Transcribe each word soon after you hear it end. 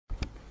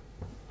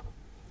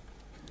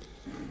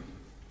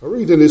Our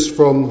reading is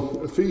from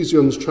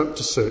Ephesians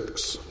chapter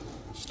 6,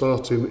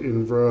 starting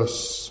in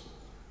verse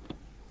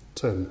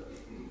 10.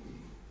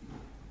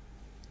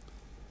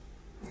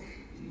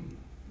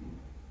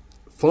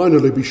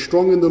 Finally, be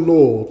strong in the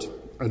Lord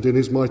and in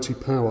his mighty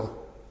power.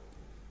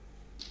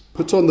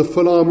 Put on the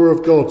full armour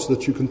of God so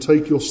that you can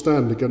take your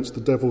stand against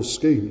the devil's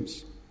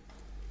schemes.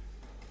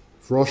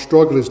 For our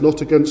struggle is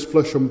not against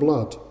flesh and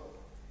blood,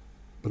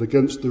 but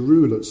against the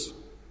rulers,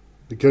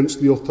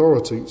 against the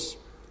authorities,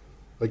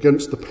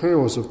 against the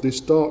powers of this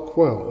dark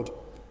world,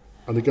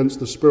 and against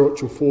the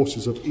spiritual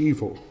forces of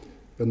evil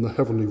in the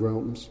heavenly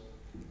realms.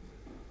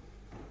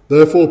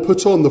 Therefore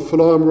put on the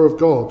full armour of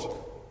God,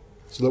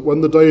 so that when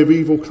the day of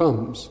evil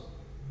comes,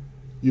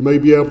 you may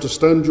be able to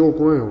stand your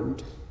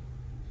ground,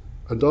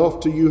 and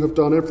after you have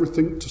done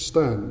everything to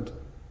stand,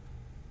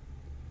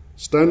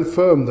 stand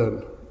firm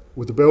then,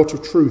 with the belt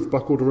of truth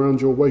buckled around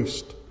your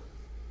waist,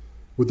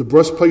 with the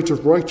breastplate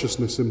of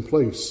righteousness in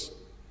place,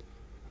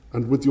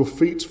 and with your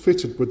feet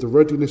fitted with the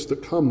readiness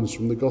that comes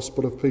from the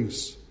gospel of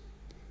peace.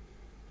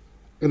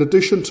 In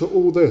addition to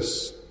all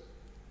this,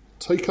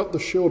 take up the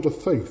shield of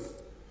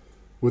faith,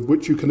 with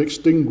which you can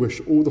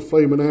extinguish all the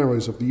flaming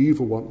arrows of the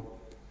evil one.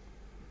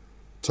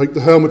 Take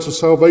the helmet of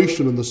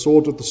salvation and the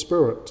sword of the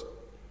Spirit,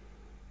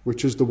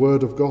 which is the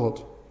word of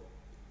God.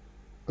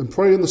 And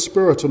pray in the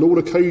Spirit on all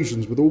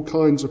occasions with all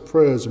kinds of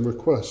prayers and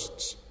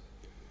requests.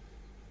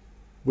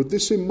 With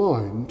this in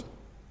mind,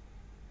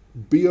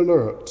 be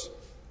alert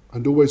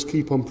and always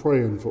keep on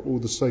praying for all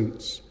the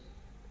saints.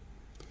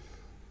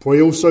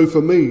 Pray also for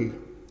me,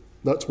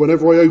 that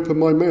whenever I open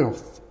my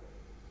mouth,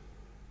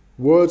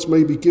 words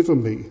may be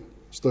given me,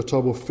 so that I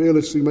will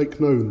fearlessly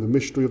make known the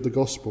mystery of the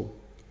gospel,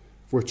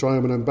 for which I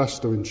am an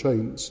ambassador in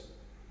chains.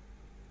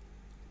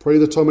 Pray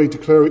that I may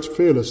declare it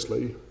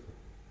fearlessly,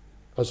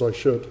 as I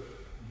should.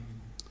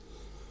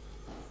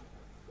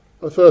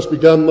 I first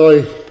began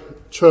my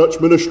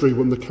church ministry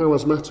when the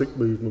charismatic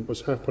movement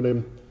was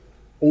happening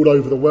all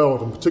over the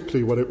world, and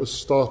particularly when it was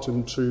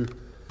starting to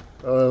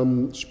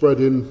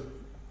spread in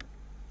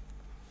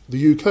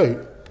the UK.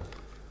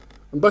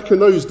 And back in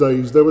those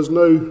days, there was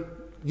no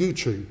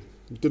YouTube.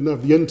 You didn't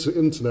have the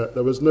internet.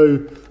 There was no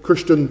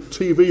Christian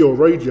TV or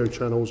radio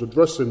channels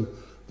addressing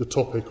the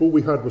topic. All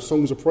we had was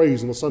songs of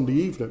praise on a Sunday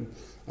evening.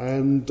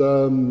 And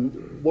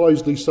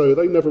wisely so,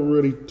 they never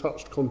really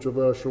touched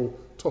controversial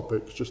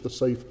topics, just the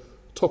safe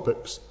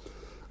topics.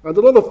 And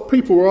a lot of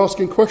people were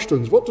asking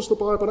questions. What does the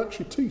Bible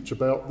actually teach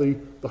about the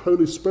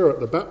Holy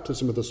Spirit, the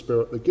baptism of the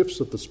Spirit, the gifts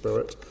of the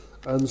Spirit,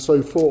 and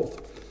so forth?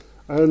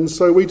 And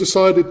so we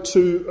decided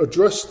to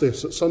address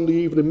this at Sunday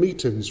evening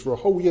meetings for a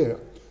whole year.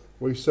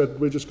 We said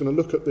we're just going to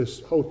look at this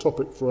whole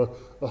topic for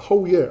a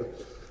whole year.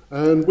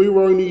 And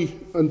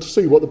to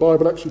see what the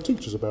Bible actually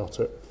teaches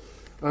about it.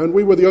 And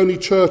we were the only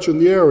church in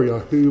the area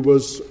who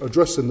was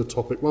addressing the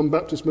topic. One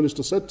Baptist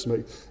minister said to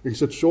me, he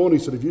said, Sean,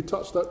 if you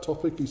touch that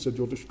topic, he said,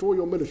 you'll destroy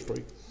your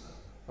ministry.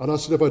 And I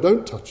said, if I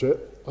don't touch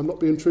it, I'm not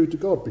being true to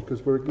God,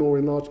 because we're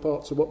ignoring large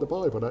parts of what the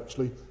Bible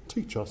actually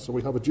teach us. So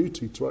we have a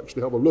duty to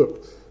actually have a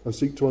look and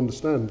seek to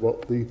understand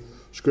what the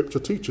Scripture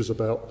teaches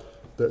about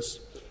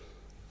this.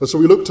 And so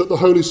we looked at the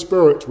Holy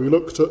Spirit. We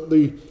looked at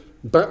the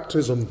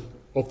baptism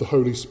of the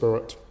Holy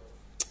Spirit.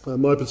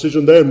 And my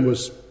position then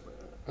was,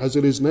 as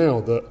it is now,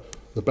 that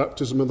the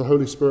baptism of the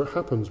Holy Spirit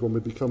happens when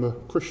we become a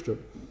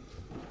Christian.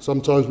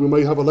 Sometimes we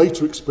may have a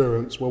later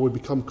experience where we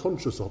become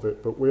conscious of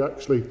it, but we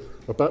actually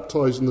are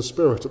baptised in the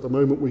Spirit at the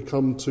moment we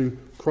come to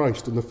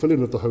Christ, and the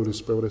filling of the Holy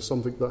Spirit is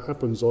something that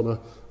happens on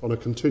a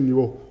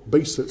continual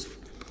basis.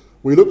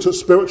 We looked at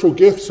spiritual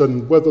gifts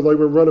and whether they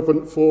were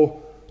relevant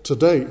for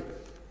today,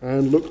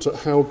 and looked at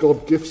how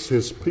God gifts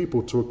his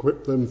people to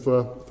equip them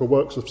for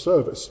works of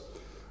service.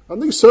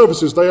 And these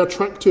services, they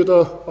attracted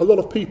a lot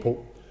of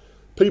people.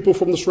 People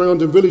from the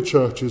surrounding village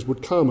churches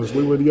would come, as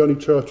we were the only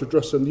church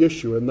addressing the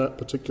issue in that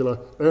particular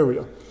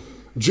area.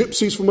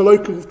 Gypsies from a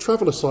local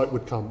traveller site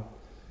would come.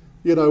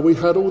 You know, we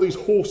had all these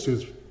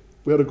horses.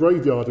 We had a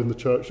graveyard in the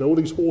church. All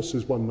these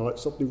horses one night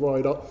suddenly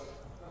ride up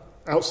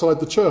outside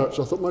the church.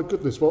 I thought, my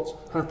goodness, what's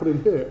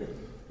happening here?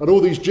 And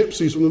all these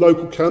gypsies from the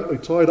local camp, they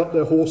tied up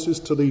their horses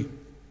to the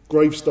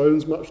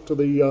gravestones, much to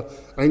the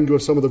anger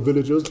of some of the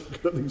villagers.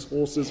 Look at these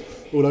horses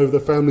all over their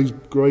families'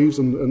 graves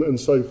and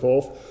so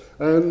forth.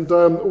 And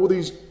all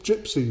these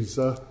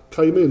gypsies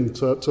came in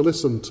to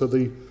listen to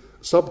the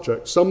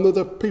subject. Some of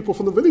the people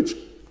from the village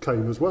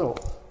came as well,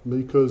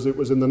 because it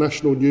was in the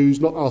national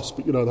news, not us,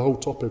 but, the whole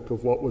topic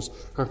of what was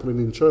happening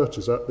in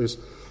churches at this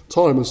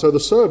time. And so the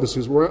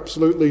services were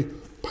absolutely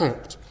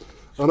packed.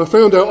 And I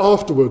found out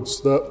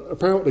afterwards that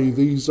apparently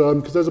these,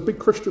 because there's a big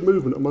Christian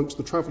movement amongst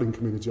the travelling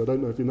community, I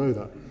don't know if you know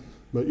that,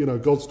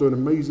 but, God's doing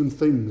amazing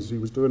things. He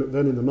was doing it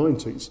then in the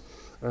 90s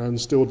and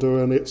still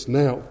doing it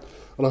now.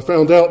 And I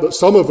found out that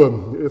some of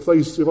them, if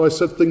I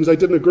said things they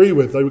didn't agree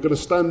with, they were going to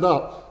stand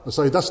up and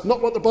say, that's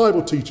not what the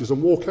Bible teaches,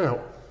 and walk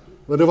out.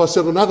 And if I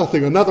said another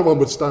thing, another one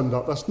would stand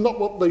up. That's not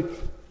what they...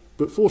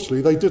 But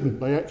fortunately, they didn't.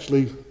 They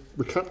actually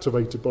were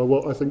captivated by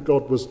what I think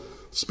God was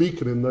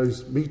speaking in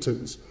those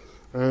meetings.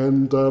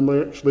 And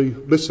they actually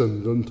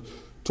listened. And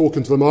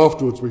talking to them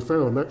afterwards, we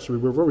found actually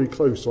we were very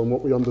close on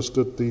what we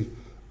understood the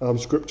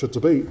scripture to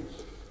be.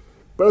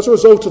 But as a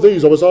result of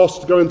these, I was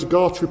asked to go into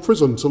Gartrey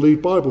Prison to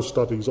lead Bible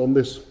studies on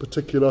this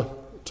particular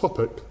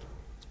topic,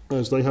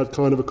 as they had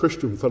kind of a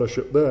Christian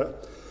fellowship there.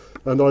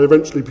 And I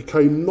eventually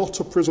became not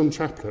a prison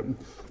chaplain,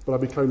 but I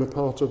became a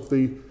part of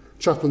the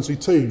chaplaincy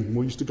team.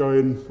 We used to go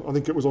in, I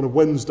think it was on a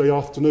Wednesday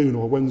afternoon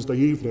or a Wednesday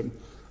evening.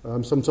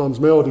 Sometimes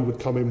Melody would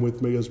come in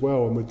with me as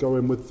well, and we'd go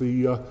in with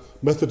the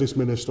Methodist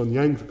minister and the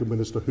Anglican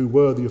minister, who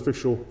were the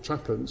official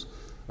chaplains.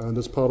 And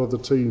as part of the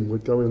team,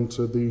 we'd go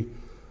into the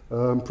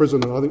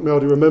prison. And I think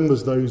Melody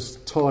remembers those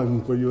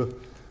times where you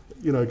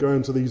were,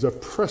 going to these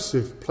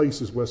oppressive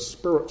places where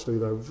spiritually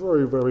they're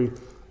very, very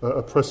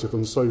oppressive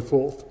and so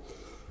forth.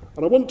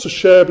 And I want to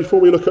share,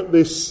 before we look at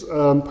this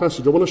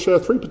passage, I want to share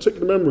 3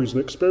 particular memories and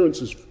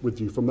experiences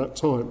with you from that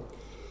time.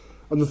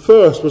 And the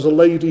first was a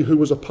lady who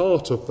was a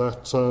part of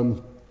that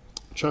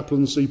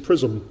chaplaincy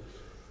prison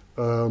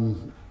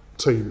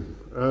team.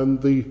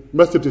 And the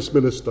Methodist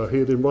minister, he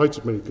had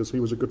invited me because he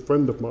was a good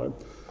friend of mine.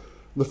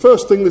 And the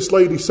first thing this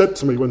lady said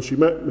to me when she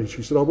met me,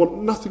 she said, "I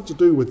want nothing to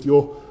do with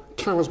your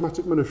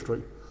charismatic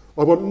ministry.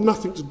 I want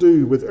nothing to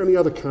do with any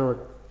other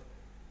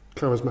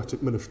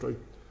charismatic ministry."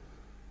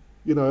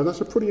 And that's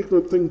a pretty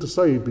ignorant thing to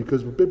say,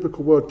 because the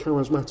biblical word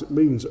charismatic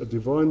means a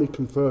divinely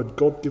conferred,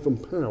 God-given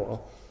power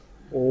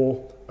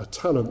or a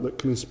talent that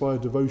can inspire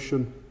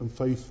devotion and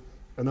faith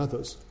in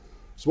others.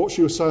 So what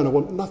she was saying, I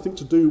want nothing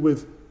to do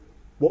with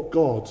what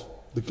God,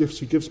 the gifts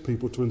he gives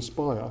people to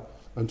inspire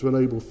and to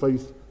enable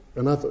faith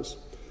in others.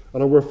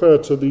 And I'll refer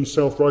to the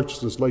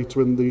self-righteousness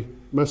later in the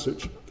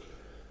message.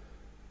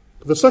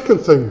 But the second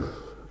thing,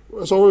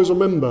 as I always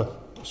remember,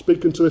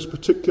 speaking to this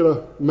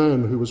particular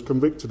man who was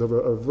convicted of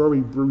a very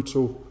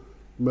brutal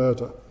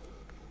murder.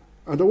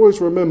 And I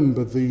always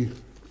remember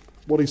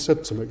what he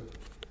said to me.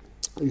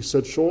 He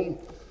said, "Sean,"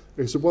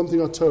 he said, "one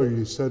thing I tell you,"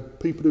 he said,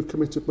 "people who've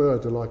committed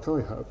murder like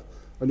I have,"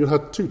 and you'll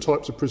have 2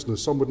 types of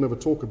prisoners. Some would never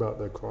talk about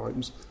their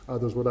crimes.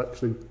 Others would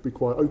actually be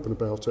quite open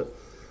about it.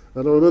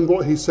 And I remember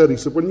what he said. He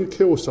said, "When you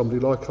kill somebody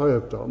like I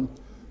have done,"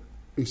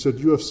 he said,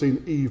 "you have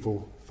seen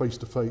evil face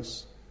to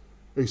face."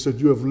 He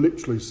said, "You have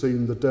literally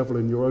seen the devil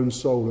in your own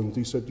soul," and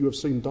he said, "You have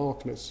seen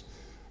darkness."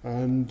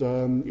 And,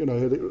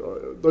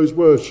 those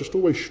words just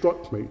always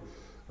struck me.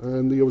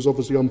 And he was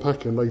obviously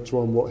unpacking later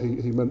on what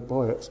he meant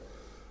by it.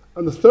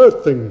 And the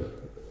third thing,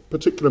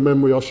 particular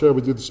memory I'll share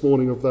with you this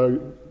morning of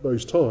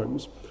those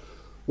times,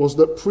 was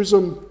that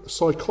prison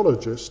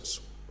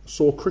psychologists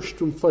saw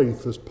Christian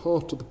faith as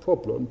part of the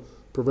problem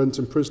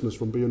preventing prisoners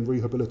from being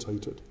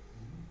rehabilitated.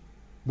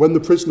 When the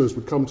prisoners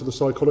would come to the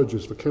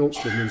psychologist for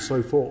counselling and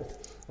so forth,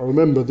 I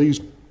remember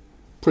these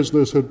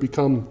prisoners had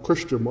become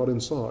Christian while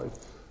inside.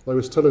 They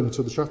was telling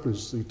to the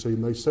chaplaincy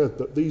team, they said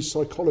that these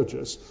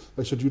psychologists,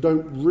 they said, "You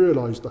don't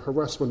realise the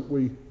harassment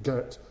we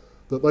get,"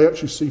 that they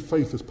actually see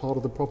faith as part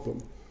of the problem.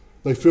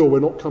 They feel we're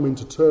not coming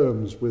to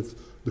terms with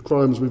the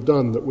crimes we've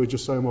done, that we're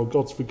just saying, well,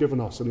 God's forgiven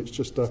us, and it's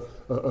just a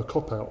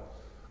cop-out.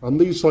 And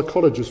these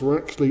psychologists were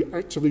actually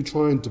actively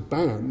trying to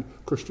ban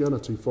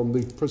Christianity from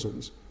the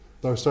prisons.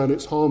 They were saying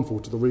it's harmful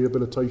to the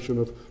rehabilitation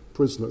of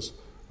prisoners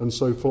and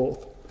so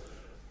forth.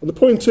 And the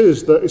point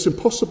is that it's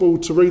impossible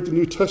to read the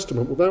New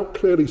Testament without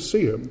clearly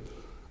seeing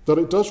that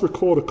it does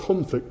record a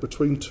conflict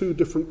between 2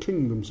 different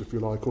kingdoms, if you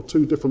like, or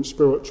 2 different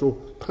spiritual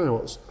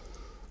powers,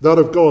 that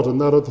of God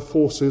and that of the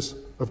forces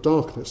of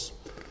darkness.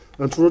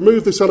 And to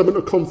remove this element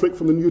of conflict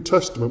from the New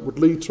Testament would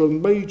lead to a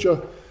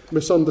major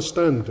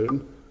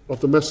misunderstanding of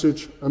the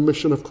message and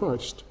mission of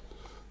Christ.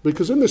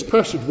 Because in this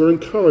passage we're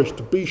encouraged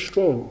to be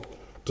strong,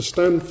 to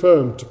stand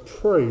firm, to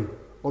pray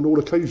on all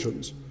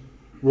occasions.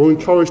 We're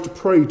encouraged to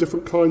pray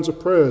different kinds of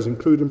prayers,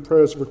 including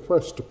prayers of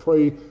request, to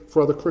pray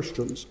for other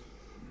Christians.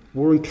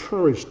 We're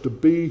encouraged to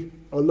be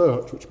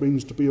alert, which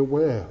means to be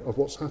aware of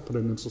what's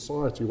happening in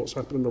society, what's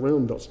happening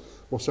around us,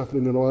 what's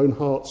happening in our own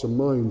hearts and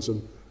minds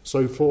and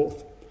so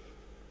forth.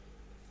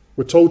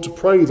 We're told to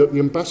pray that the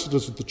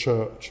ambassadors of the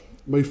church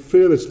may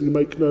fearlessly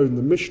make known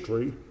the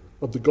mystery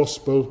of the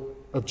gospel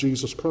of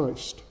Jesus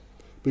Christ.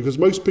 Because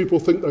most people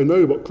think they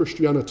know what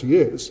Christianity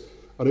is,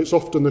 and it's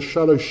often the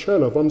shallow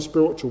shell of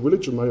unspiritual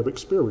religion they have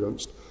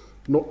experienced,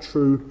 not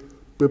true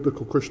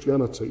biblical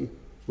Christianity,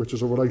 which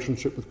is a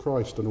relationship with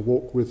Christ and a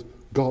walk with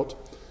God.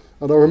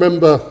 And I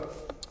remember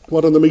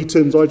one of the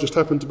meetings, I just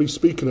happened to be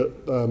speaking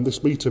at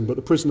this meeting, but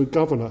the prison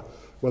governor,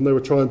 when they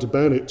were trying to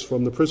ban it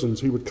from the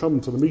prisons, he would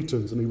come to the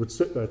meetings and he would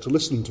sit there to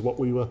listen to what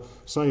we were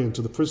saying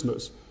to the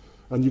prisoners.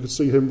 And you could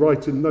see him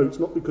writing notes,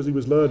 not because he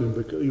was learning,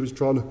 but he was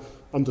trying to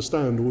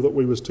understand all that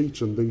we was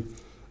teaching the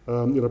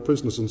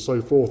prisoners and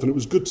so forth. And it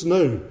was good to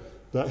know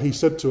that he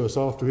said to us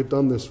after he'd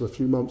done this for a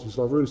few months, he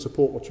said, "I really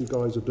support what you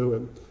guys are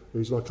doing."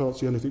 He said, "I can't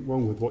see anything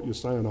wrong with what you're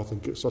saying. I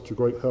think it's such a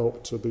great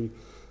help to the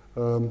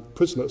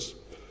prisoners."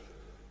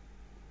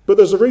 But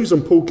there's a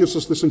reason Paul gives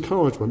us this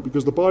encouragement,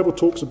 because the Bible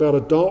talks about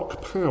a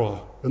dark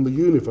power in the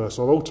universe,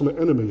 our ultimate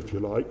enemy, if you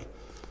like,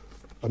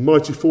 a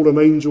mighty fallen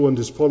angel and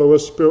his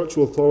followers,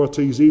 spiritual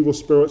authorities, evil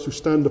spirits who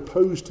stand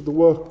opposed to the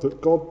work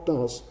that God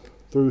does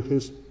through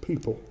his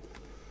people.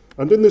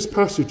 And in this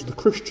passage, the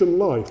Christian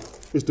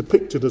life is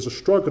depicted as a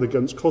struggle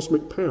against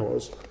cosmic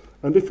powers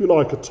and, if you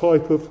like, a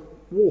type of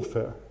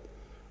warfare.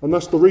 And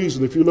that's the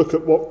reason, if you look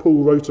at what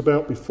Paul wrote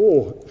about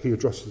before he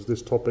addresses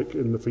this topic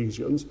in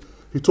Ephesians,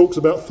 he talks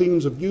about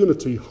themes of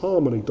unity,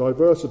 harmony,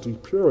 diversity,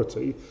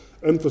 purity,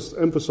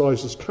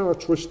 emphasises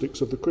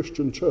characteristics of the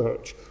Christian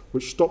church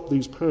which stop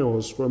these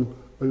powers from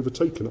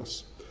overtaking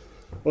us.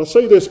 I'll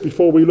say this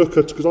before we look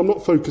at, because I'm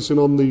not focusing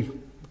on the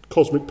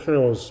cosmic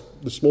powers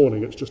this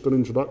morning, it's just an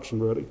introduction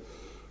really.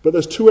 But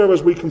there's two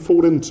errors we can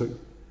fall into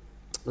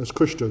as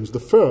Christians. The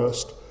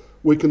first,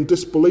 we can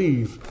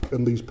disbelieve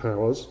in these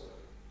powers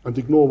and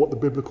ignore what the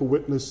biblical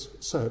witness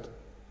said.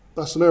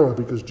 That's an error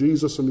because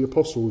Jesus and the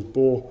apostles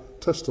bore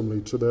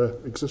testimony to their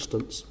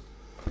existence.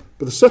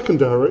 But the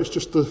second error is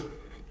just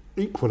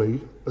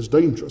equally as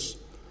dangerous,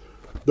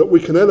 that we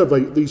can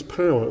elevate these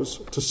powers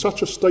to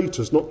such a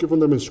status not given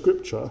them in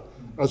Scripture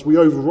as we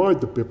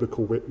override the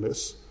biblical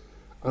witness,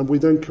 and we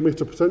then commit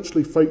a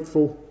potentially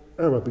fateful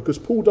error, because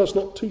Paul does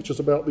not teach us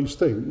about these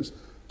things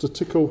to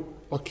tickle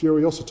our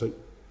curiosity.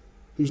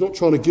 He's not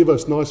trying to give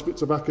us nice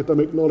bits of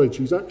academic knowledge.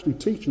 He's actually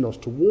teaching us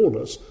to warn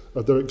us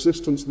of their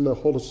existence and their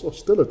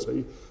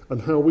hostility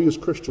and how we as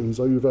Christians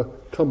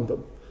overcome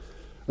them.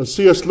 And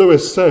C.S.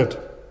 Lewis said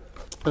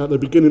at the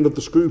beginning of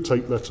the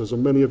Screwtape Letters,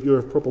 and many of you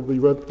have probably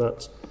read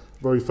that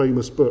very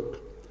famous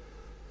book,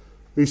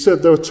 he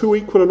said, there are two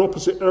equal and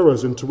opposite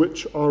errors into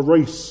which our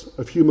race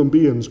of human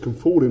beings can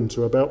fall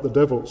into about the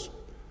devils.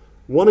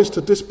 One is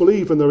to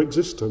disbelieve in their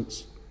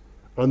existence,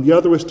 and the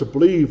other is to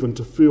believe and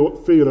to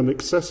feel an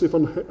excessive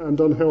and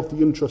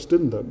unhealthy interest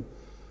in them.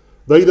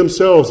 They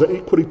themselves are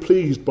equally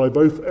pleased by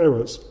both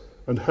errors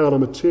and hail a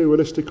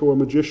materialistic or a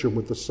magician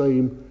with the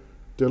same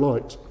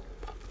delight.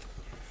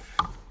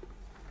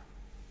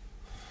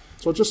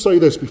 So I'll just say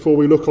this before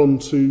we look on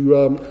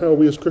to how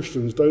we as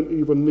Christians don't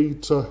even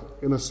need to,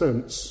 in a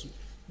sense,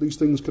 these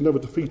things can never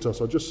defeat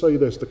us. I'll just say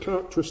this, the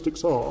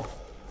characteristics are,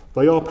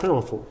 they are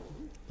powerful.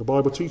 The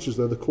Bible teaches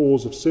they're the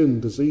cause of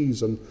sin,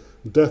 disease and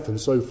death and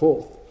so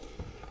forth.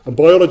 And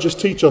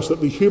biologists teach us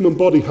that the human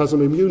body has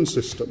an immune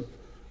system,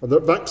 and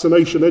that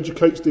vaccination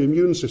educates the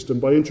immune system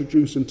by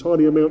introducing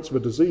tiny amounts of a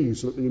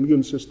disease so that the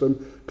immune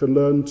system can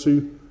learn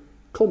to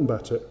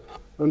combat it.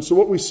 And so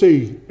what we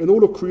see in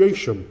all of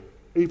creation,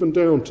 even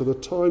down to the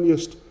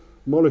tiniest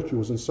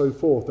molecules and so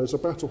forth, there's a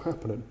battle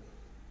happening.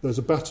 There's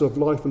a battle of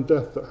life and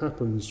death that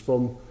happens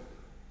from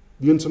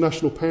the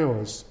international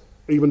powers,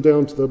 even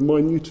down to the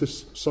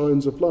minutest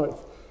signs of life.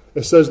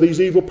 It says these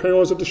evil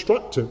powers are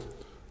destructive.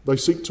 They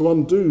seek to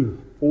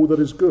undo all that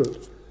is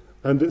good.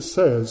 And it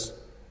says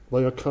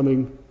they are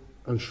cunning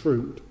and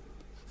shrewd.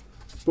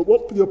 But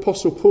what the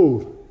Apostle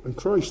Paul and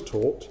Christ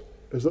taught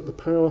is that the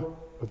power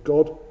of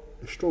God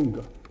is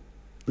stronger,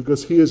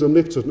 because he is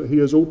omnipotent, he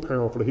is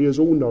all-powerful, he is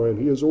all-knowing,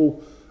 he is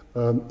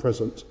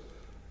all-present.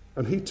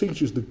 And he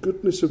teaches the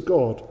goodness of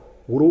God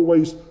will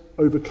always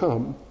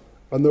overcome,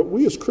 and that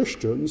we as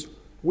Christians,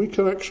 we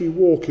can actually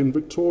walk in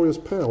victorious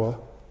power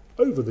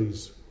over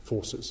these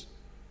forces.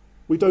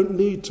 We don't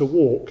need to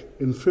walk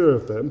in fear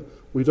of them.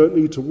 We don't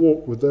need to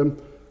walk with them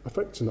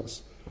affecting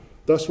us.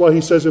 That's why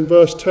he says in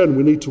verse 10,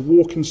 we need to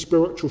walk in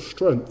spiritual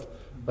strength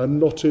and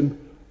not in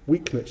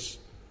weakness.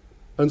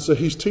 And so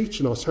he's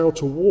teaching us how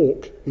to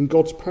walk in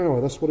God's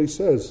power. That's what he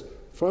says.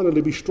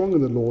 Finally, be strong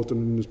in the Lord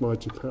and in his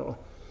mighty power.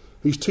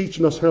 He's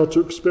teaching us how to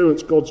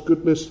experience God's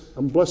goodness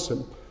and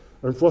blessing,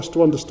 and for us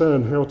to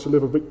understand how to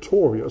live a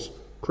victorious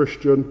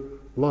Christian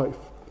life.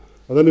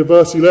 And then in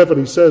verse 11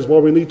 he says,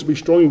 well, we need to be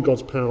strong in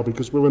God's power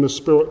because we're in a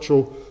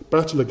spiritual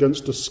battle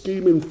against a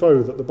scheming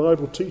foe that the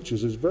Bible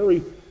teaches is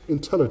very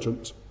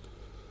intelligent.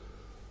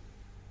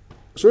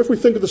 So if we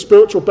think of the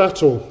spiritual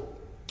battle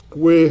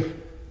we're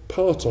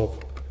part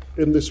of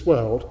in this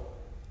world,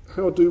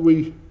 how do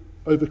we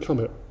overcome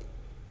it?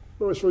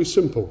 Well, it's very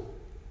simple,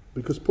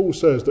 because Paul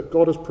says that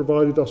God has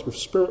provided us with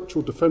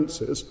spiritual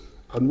defences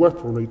and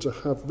weaponry to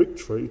have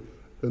victory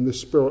in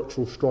this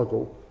spiritual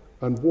struggle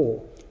and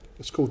war.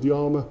 It's called the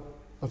armour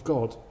of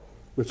God,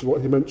 which is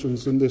what he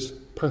mentions in this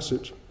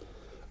passage.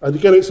 And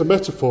again, it's a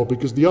metaphor,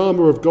 because the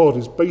armour of God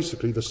is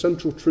basically the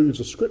central truths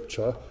of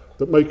Scripture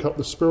that make up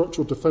the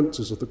spiritual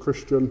defences of the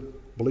Christian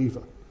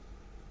believer.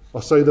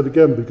 I'll say that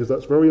again because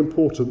that's very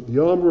important.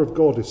 The armour of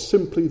God is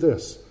simply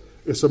this.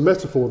 It's a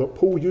metaphor that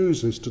Paul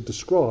uses to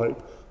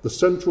describe the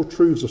central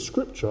truths of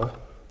Scripture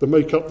that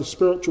make up the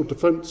spiritual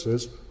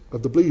defences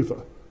of the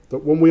believer.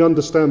 That when we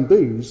understand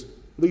these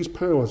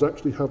powers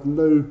actually have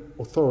no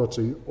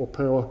authority or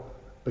power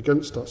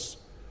against us.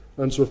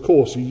 And so, of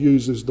course, he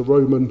uses the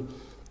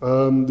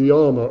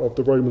armour of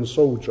the Roman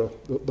soldier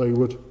that they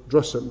would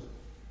dress in.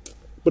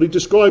 But he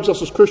describes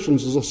us as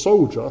Christians as a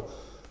soldier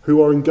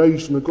who are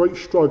engaged in a great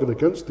struggle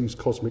against these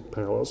cosmic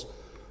powers,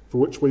 for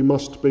which we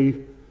must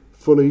be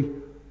fully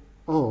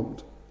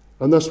armed.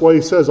 And that's why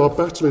he says our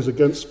battle is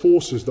against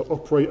forces that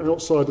operate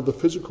outside of the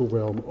physical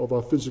realm of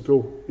our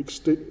physical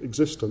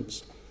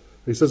existence.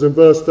 He says in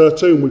verse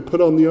 13, we put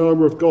on the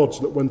armour of God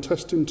so that when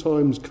testing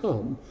times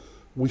come,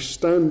 we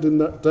stand in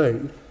that day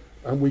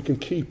and we can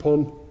keep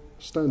on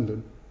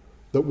standing.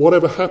 That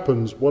whatever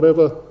happens,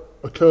 whatever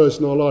occurs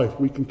in our life,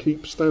 we can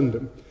keep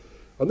standing.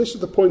 And this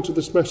is the point of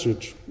this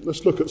message.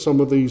 Let's look at some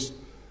of these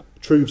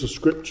truths of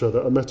Scripture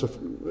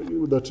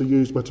that are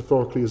used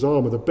metaphorically as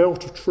armour. The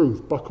belt of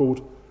truth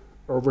buckled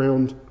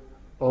around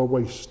our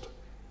waist.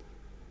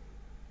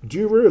 Do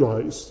you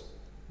realise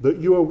that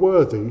you are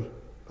worthy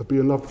of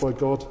being loved by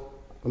God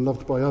and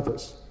loved by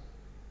others?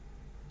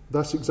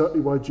 That's exactly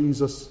why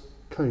Jesus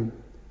came.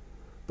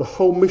 The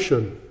whole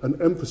mission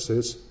and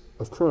emphasis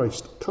of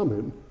Christ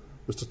coming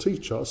was to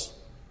teach us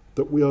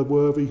that we are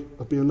worthy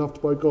of being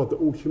loved by God, that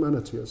all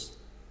humanity is.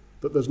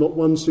 That there's not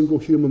one single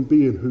human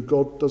being who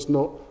God does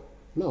not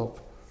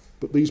love.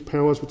 But these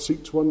powers would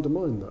seek to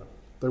undermine that.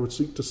 They would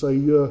seek to say,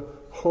 you're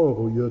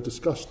horrible, you're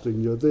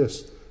disgusting, you're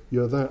this,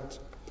 you're that.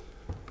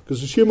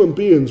 Because as human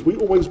beings, we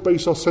always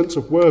base our sense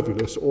of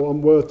worthiness or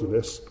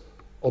unworthiness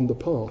on the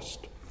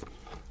past.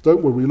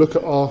 Don't we? We look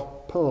at our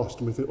past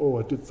and we think, oh,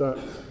 I did that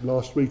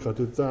last week, I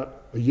did that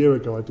a year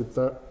ago, I did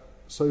that,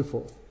 so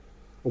forth.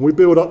 And we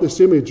build up this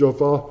image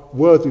of our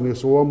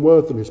worthiness or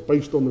unworthiness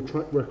based on the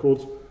track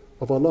records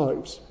of our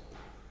lives.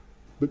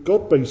 But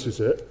God bases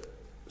it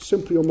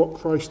simply on what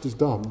Christ has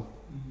done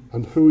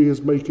and who he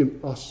is making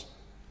us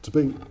to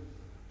be.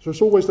 So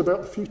it's always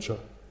about the future.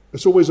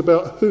 It's always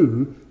about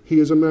who he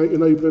is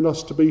enabling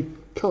us to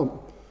become.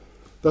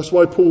 That's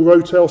why Paul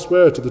wrote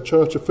elsewhere to the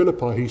church of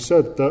Philippi. He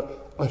said that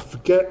I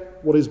forget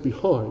what is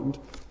behind,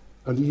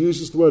 and he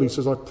uses the word, he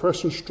says, I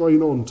press and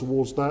strain on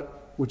towards that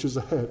which is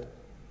ahead.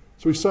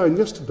 So he's saying,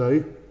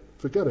 yesterday,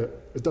 forget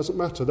it. It doesn't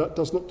matter. That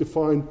does not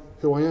define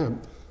who I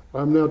am.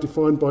 I am now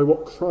defined by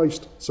what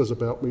Christ says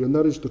about me, and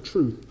that is the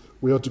truth.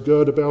 We are to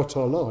gird about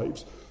our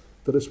lives,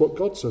 that it's what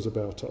God says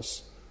about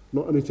us,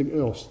 not anything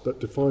else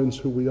that defines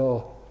who we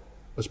are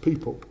as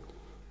people.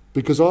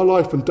 Because our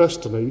life and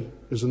destiny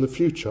is in the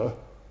future,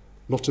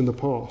 not in the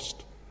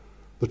past.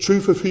 The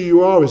truth of who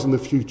you are is in the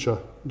future,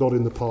 not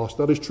in the past.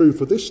 That is true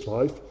for this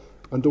life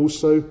and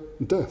also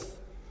death.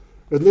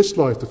 In this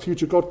life, the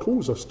future God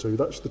calls us to,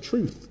 that's the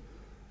truth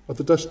of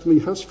the destiny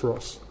he has for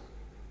us.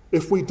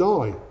 If we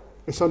die,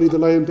 it's only the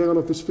laying down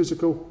of this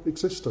physical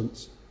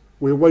existence.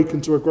 We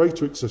awaken to a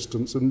greater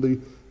existence in the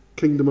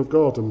kingdom of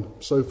God and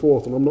so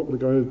forth. And I'm not going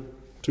to go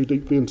too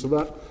deeply into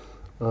that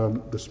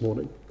this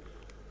morning.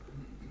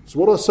 So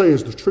what I say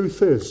is the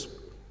truth is,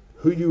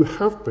 who you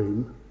have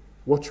been,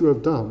 what you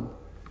have done,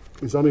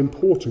 is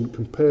unimportant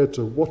compared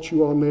to what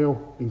you are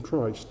now in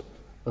Christ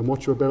and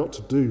what you're about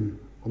to do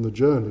on the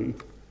journey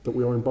that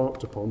we are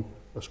embarked upon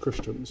as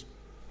Christians,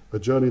 a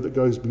journey that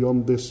goes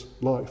beyond this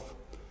life.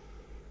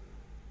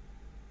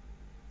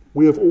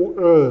 We have all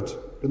erred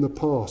in the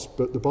past,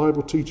 but the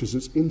Bible teaches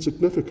it's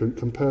insignificant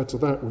compared to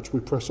that which we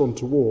press on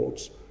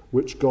towards,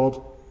 which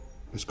God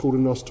is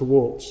calling us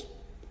towards.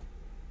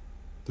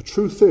 The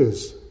truth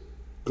is,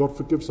 God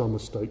forgives our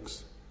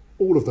mistakes,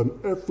 all of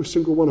them, every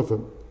single one of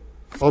them.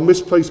 Our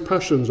misplaced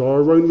passions,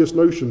 our erroneous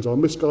notions, our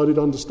misguided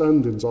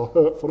understandings, our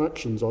hurtful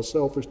actions, our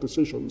selfish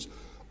decisions,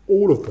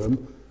 all of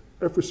them,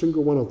 every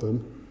single one of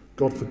them,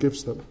 God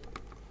forgives them.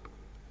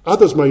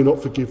 Others may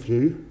not forgive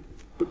you,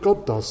 but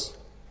God does,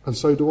 and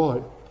so do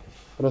I.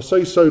 And I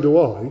say so do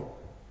I,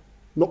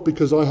 not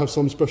because I have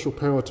some special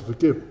power to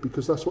forgive,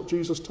 because that's what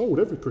Jesus told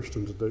every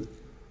Christian to do.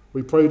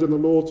 We prayed in the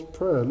Lord's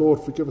Prayer, Lord,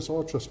 forgive us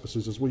our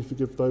trespasses as we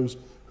forgive those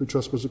who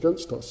trespass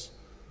against us.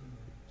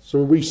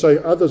 So we say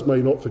others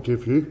may not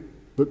forgive you,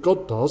 but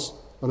God does,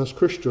 and as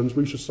Christians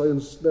we should say,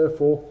 and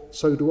therefore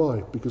so do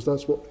I, because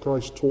that's what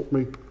Christ taught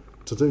me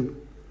to do.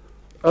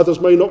 Others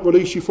may not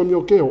release you from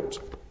your guilt,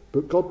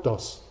 but God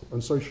does,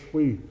 and so should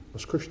we,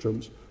 as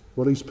Christians,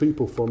 release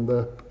people from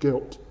their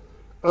guilt.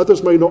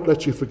 Others may not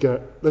let you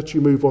forget, let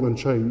you move on and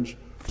change,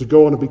 to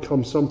go on and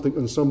become something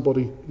and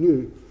somebody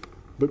new,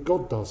 but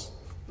God does,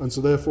 and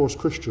so therefore as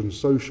Christians,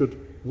 so should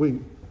we.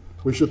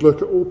 We should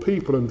look at all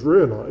people and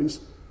realise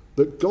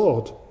that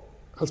God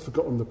has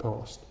forgotten the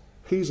past.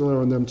 He's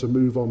allowing them to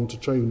move on, to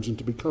change, and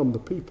to become the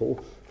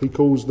people he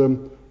calls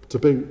them to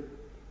be.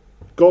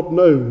 God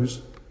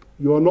knows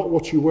you are not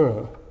what you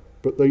were,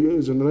 but he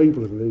is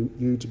enabling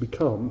you to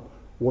become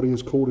what he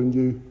is calling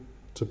you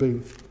to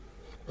be.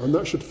 And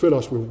that should fill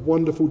us with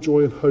wonderful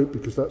joy and hope,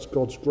 because that's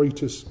God's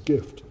greatest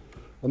gift.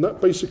 And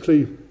that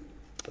basically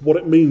what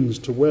it means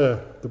to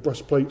wear the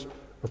breastplate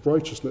of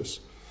righteousness,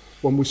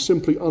 when we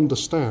simply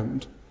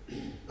understand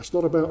it's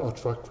not about our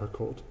track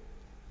record.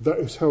 That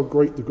is how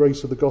great the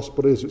grace of the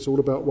gospel is. It's all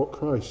about what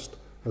Christ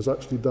has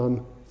actually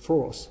done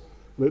for us.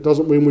 And it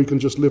doesn't mean we can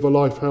just live a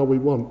life how we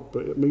want,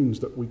 but it means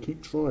that we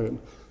keep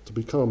trying to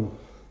become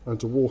and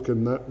to walk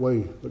in that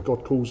way that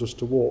God calls us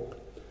to walk.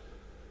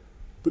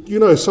 But you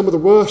know, some of the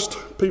worst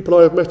people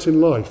I have met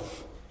in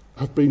life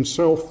have been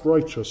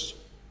self-righteous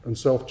and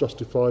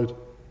self-justified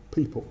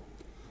people.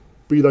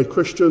 Be they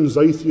Christians,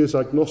 atheists,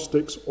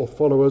 agnostics, or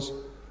followers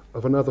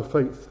of another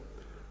faith.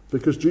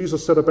 Because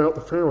Jesus said about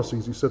the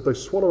Pharisees, he said, they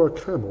swallow a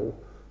camel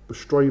but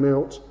strain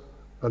out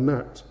a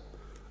gnat.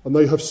 And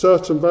they have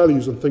certain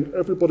values and think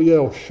everybody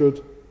else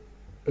should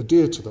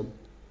adhere to them.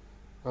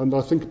 And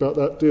I think about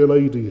that dear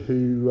lady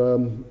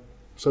who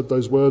said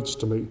those words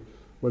to me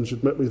when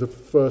she'd met me the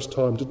first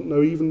time, didn't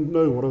even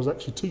know what I was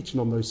actually teaching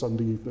on those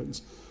Sunday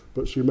evenings,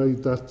 but she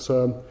made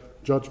that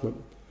judgment.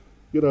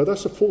 You know,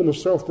 that's a form of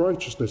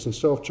self-righteousness and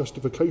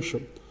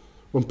self-justification.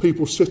 When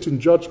people sit in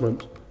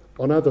judgment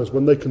on others,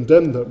 when they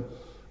condemn them,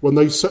 when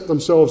they set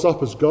themselves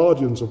up as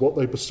guardians of what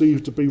they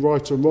perceive to be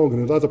right and wrong,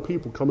 and if other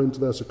people come into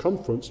their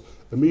circumference,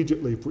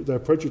 immediately their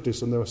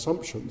prejudice and their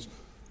assumptions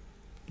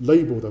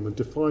label them and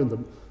define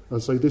them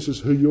and say, this is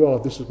who you are,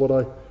 this is what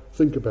I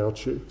think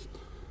about you.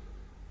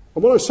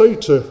 And what I say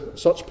to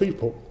such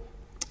people,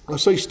 I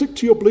say, stick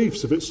to your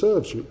beliefs if it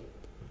serves you.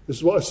 This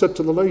is what I said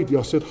to the lady.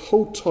 I said,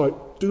 hold tight,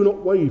 do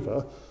not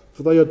waver,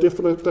 for they are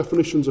different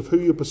definitions of who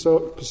you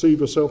perceive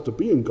yourself to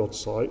be in God's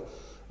sight,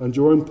 and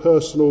your own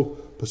personal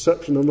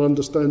perception and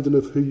understanding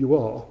of who you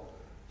are,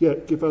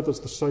 yet give others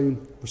the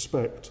same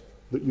respect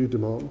that you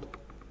demand.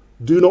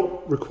 Do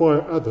not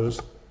require others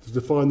to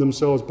define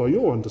themselves by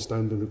your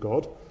understanding of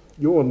God,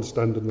 your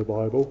understanding of the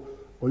Bible,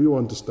 or your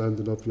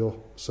understanding of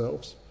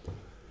yourselves.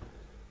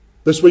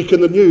 This week in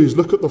the news,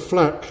 look at the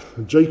flack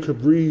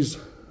Jacob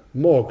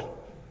Rees-Mogg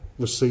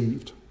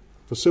received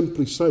for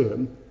simply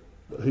saying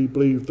that he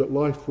believed that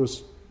life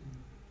was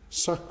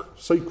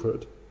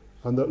sacred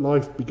and that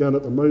life began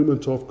at the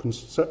moment of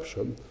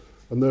conception,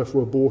 and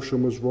therefore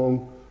abortion was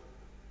wrong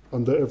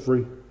under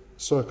every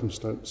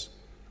circumstance.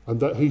 And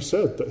that he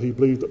said that he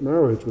believed that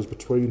marriage was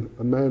between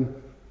a man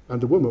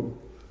and a woman.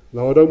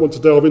 Now, I don't want to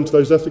delve into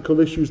those ethical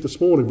issues this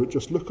morning, but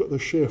just look at the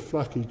sheer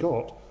flack he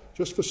got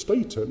just for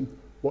stating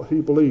what he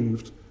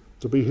believed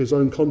to be his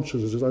own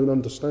conscience, his own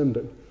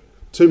understanding.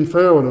 Tim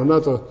Farron,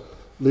 another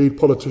lead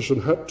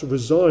politician, had to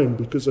resign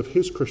because of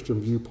his Christian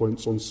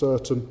viewpoints on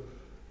certain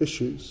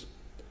issues.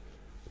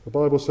 The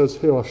Bible says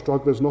here, our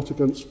struggle is not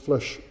against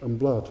flesh and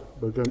blood,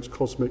 but against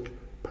cosmic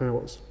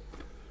powers.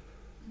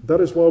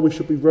 That is why we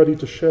should be ready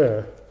to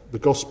share the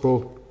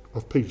gospel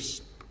of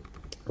peace.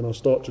 And I'll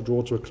start to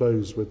draw to a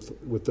close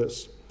with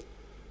this.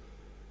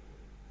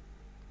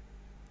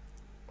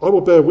 I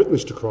will bear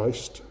witness to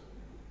Christ,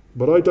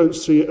 but I don't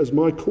see it as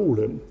my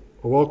calling,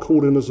 or our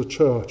calling as a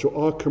church, or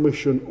our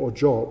commission or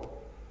job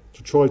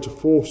to try to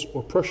force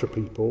or pressure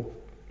people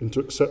into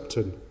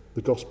accepting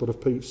the gospel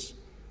of peace.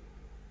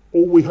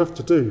 All we have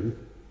to do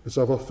is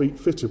have our feet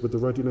fitted with the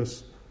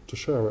readiness to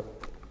share it.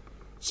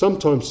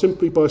 Sometimes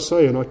simply by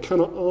saying, I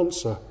cannot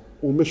answer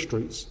all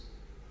mysteries.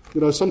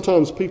 You know,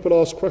 sometimes people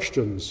ask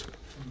questions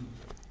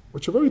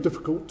which are very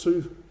difficult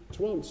to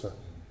answer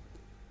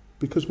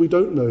because we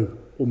don't know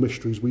all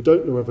mysteries, we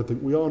don't know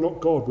everything. We are not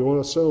God, we are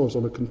ourselves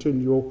on a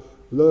continual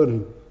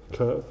learning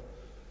curve.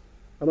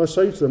 And I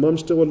say to them, I'm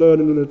still a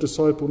learner and a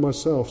disciple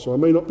myself, so I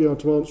may not be able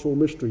to answer all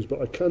mysteries, but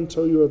I can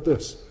tell you of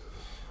this.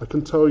 I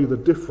can tell you the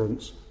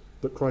difference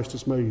that Christ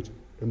has made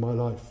in my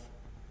life.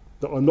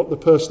 That I'm not the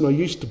person I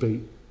used to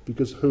be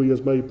because of who he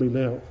has made me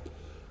now.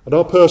 And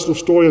our personal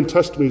story and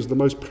testimony is the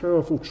most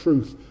powerful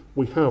truth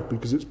we have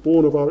because it's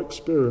born of our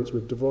experience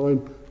with divine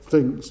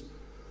things.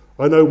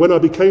 I know when I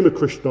became a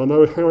Christian, I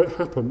know how it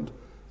happened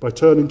by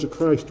turning to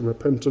Christ in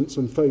repentance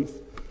and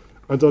faith.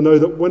 And I know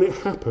that when it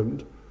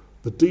happened,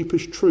 the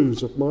deepest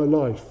truths of my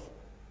life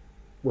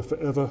were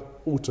forever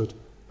altered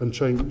and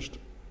changed.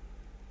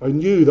 I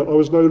knew that I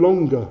was no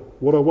longer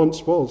what I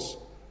once was.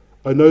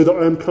 I know that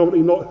I am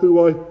currently not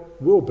who I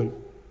will be.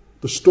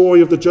 The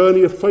story of the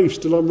journey of faith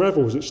still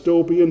unravels. It's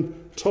still being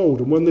told.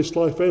 And when this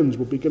life ends,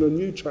 we'll begin a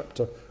new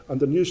chapter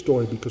and a new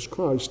story because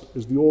Christ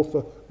is the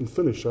author and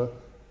finisher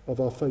of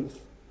our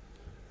faith.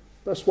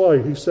 That's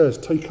why he says,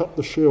 take up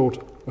the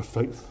shield of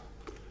faith.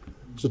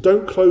 So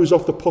don't close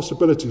off the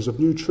possibilities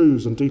of new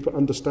truths and deeper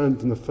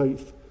understanding of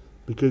faith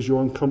because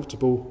you're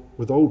uncomfortable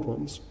with old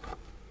ones.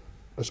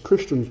 As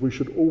Christians, we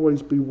should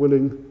always be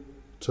willing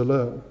to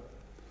learn.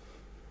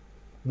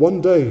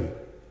 One day,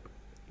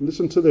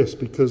 listen to this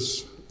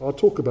because I'll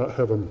talk about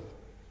heaven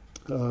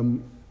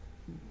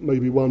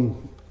maybe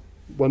one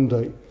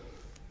day.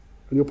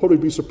 And you'll probably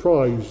be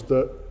surprised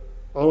that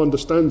our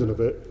understanding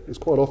of it is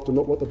quite often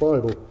not what the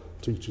Bible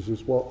teaches,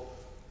 it's what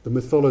the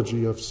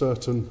mythology of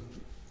certain,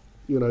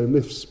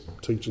 myths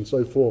teach and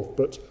so forth.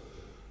 But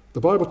the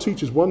Bible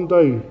teaches one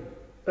day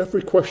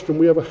every question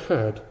we ever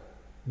had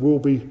will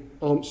be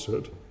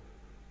answered,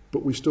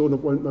 but we still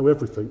won't know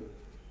everything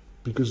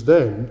because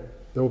then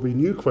there will be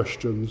new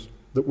questions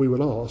that we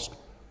will ask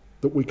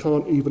that we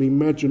can't even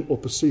imagine or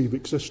perceive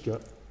exist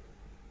yet.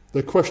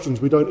 They're questions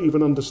we don't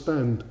even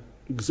understand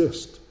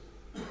exist.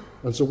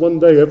 And so one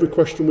day every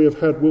question we have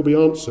had will be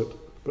answered,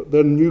 but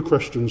then new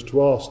questions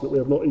to ask that we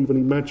have not even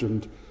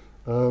imagined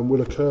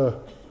will occur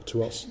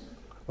to us.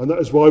 And that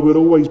is why we'll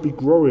always be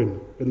growing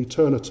in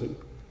eternity.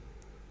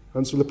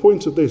 And so the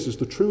point of this is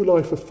the true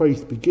life of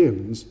faith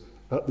begins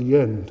at the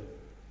end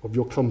of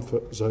your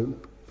comfort zone.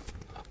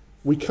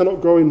 We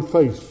cannot grow in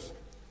faith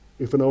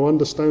if in our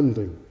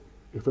understanding,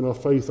 if in our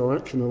faith, our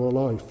action and our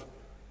life,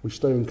 we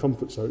stay in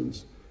comfort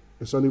zones.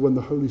 It's only when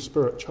the Holy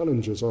Spirit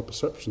challenges our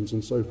perceptions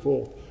and so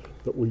forth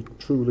that we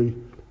truly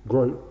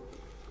grow.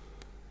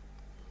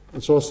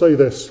 And so I'll say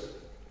this,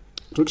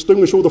 to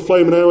extinguish all the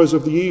flaming arrows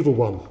of the evil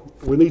one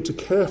we need to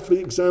carefully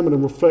examine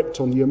and reflect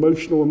on the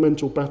emotional and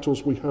mental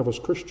battles we have as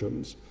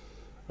Christians,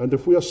 and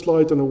if we are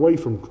sliding away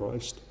from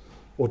Christ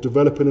or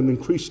developing an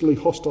increasingly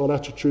hostile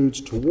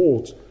attitudes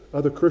towards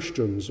other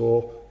Christians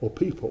or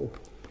people,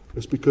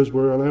 it's because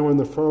we're allowing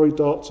the fiery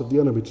darts of the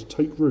enemy to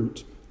take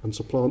root and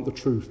supplant the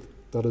truth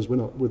that is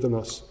within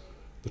us,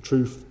 the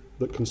truth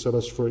that can set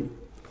us free.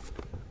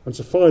 And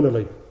so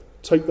finally,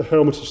 take the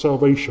helmet of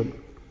salvation.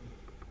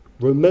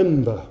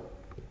 Remember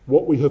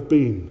what we have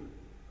been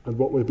and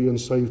what we're being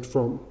saved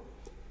from.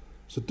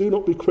 So do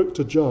not be quick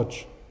to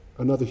judge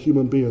another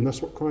human being.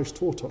 That's what Christ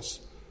taught us.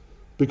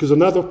 Because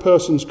another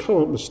person's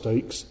current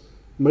mistakes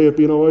may have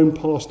been our own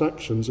past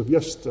actions of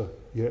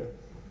yesteryear.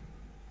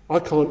 I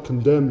can't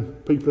condemn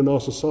people in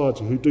our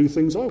society who do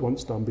things I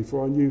once done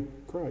before I knew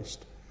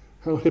Christ.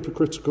 How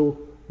hypocritical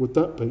would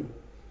that be?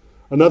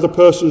 Another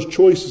person's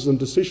choices and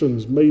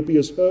decisions may be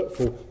as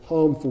hurtful,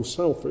 harmful,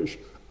 selfish,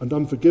 and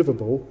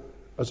unforgivable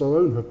as our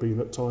own have been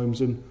at times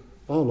in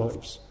our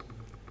lives.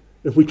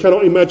 If we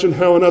cannot imagine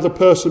how another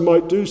person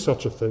might do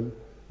such a thing,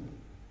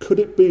 could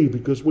it be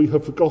because we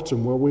have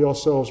forgotten where we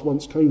ourselves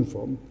once came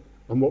from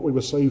and what we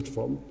were saved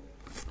from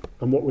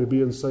and what we're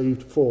being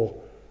saved for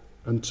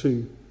and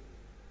to?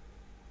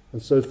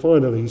 And so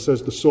finally, he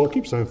says, I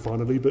keep saying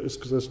finally, but it's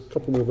because there's a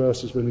couple more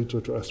verses we need to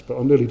address, but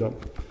I'm nearly done.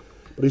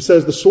 But he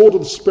says, the sword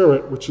of the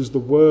Spirit, which is the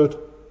word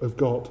of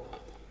God,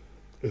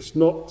 it's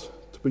not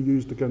to be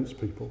used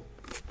against people.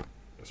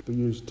 It's to be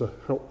used to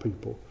help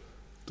people,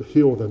 to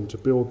heal them, to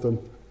build them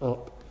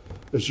up.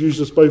 It's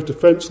used as both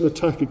defence and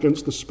attack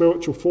against the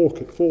spiritual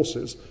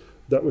forces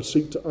that would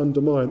seek to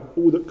undermine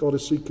all that God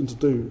is seeking to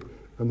do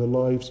in the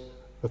lives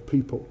of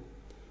people.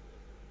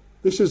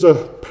 This is a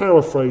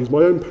paraphrase, my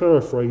own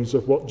paraphrase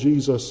of what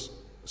Jesus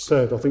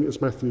said. I think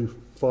it's Matthew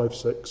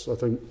 5:6. I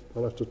think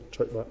I'll have to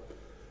check that.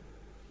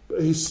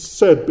 But he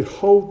said,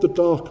 "Behold the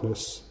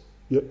darkness,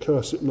 yet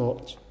curse it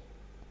not.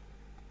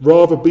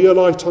 Rather be a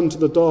light unto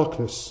the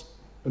darkness,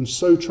 and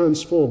so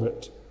transform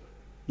it.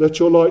 Let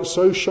your light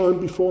so shine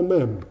before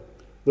men,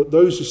 that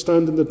those who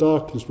stand in the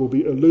darkness will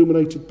be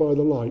illuminated by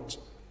the light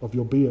of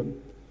your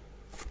being."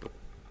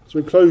 So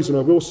in closing,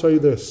 I will say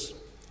this.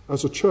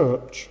 As a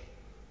church,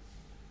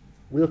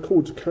 we are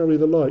called to carry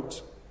the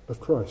light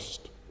of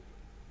Christ.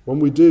 When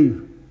we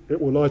do,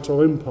 it will light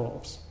our own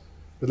paths.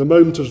 In the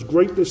moment of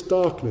greatest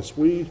darkness,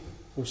 we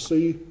will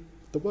see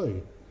the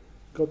way.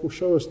 God will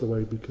show us the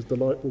way because the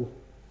light will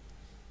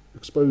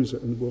expose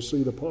it and we'll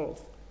see the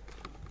path.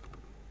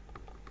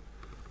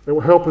 It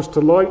will help us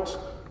to light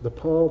the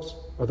paths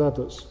of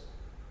others.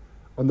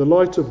 And the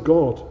light of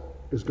God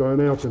is going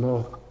out in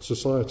our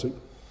society.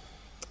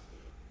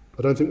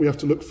 I don't think we have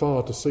to look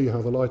far to see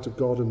how the light of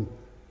God and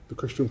the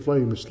Christian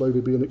flame is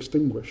slowly being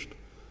extinguished.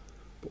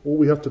 But all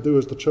we have to do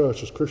as the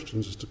church, as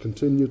Christians, is to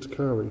continue to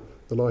carry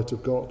the light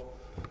of God.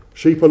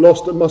 Sheep are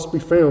lost and must be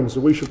found,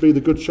 so we should be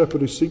the good shepherd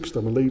who seeks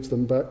them and leads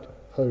them back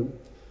home.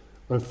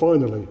 And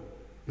finally,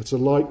 it's a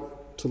light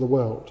to the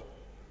world.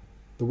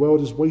 The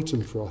world is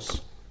waiting for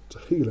us to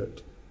heal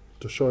it,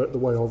 to show it the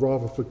way, or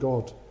rather for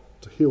God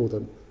to heal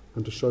them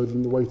and to show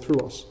them the way through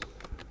us.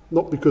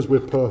 Not because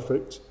we're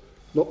perfect,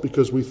 not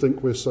because we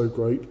think we're so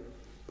great,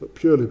 but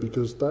purely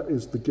because that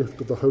is the gift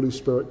of the Holy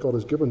Spirit God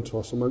has given to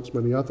us amongst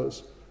many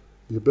others,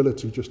 the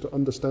ability just to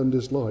understand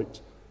his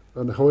light,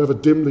 and however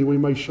dimly we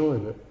may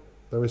shine it,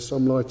 there is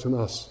some light in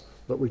us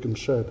that we can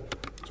shed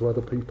to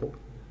other people.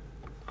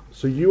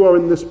 So you are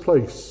in this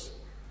place,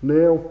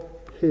 now,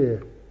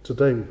 here,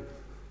 today,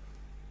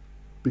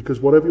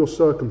 because whatever your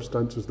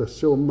circumstances, there's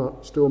still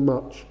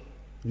much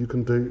you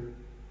can do.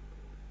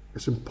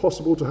 It's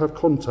impossible to have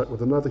contact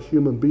with another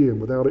human being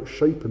without it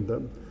shaping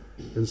them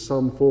in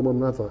some form or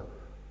another,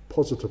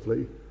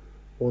 positively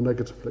or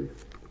negatively.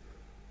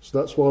 So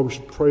that's why we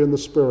should pray in the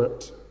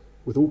Spirit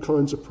with all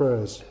kinds of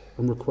prayers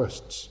and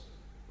requests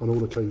on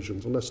all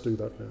occasions. And let's do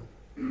that now.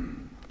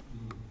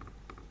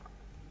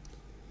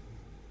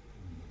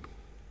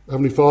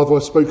 Heavenly Father,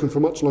 I've spoken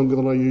for much longer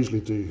than I usually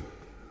do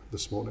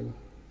this morning,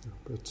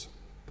 but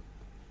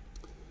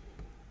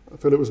I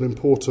feel it was an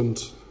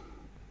important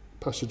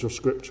passage of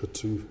Scripture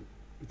to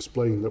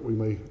explain that we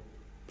may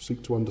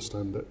seek to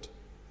understand it.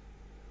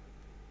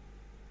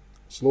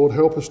 So Lord,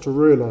 help us to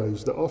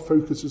realise that our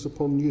focus is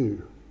upon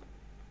you.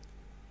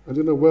 And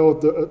in a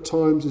world that at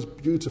times is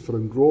beautiful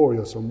and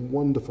glorious and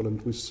wonderful,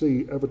 and we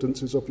see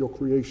evidences of your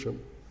creation,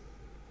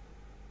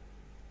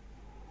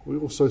 we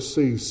also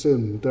see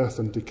sin, death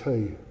and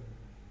decay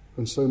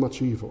and so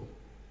much evil.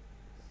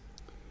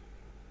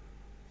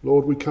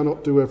 Lord, we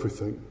cannot do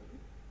everything,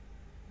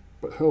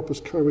 but help us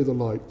carry the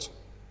light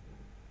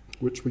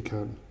which we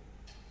can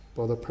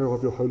by the power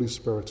of your Holy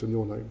Spirit in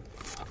your name.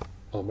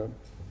 Amen.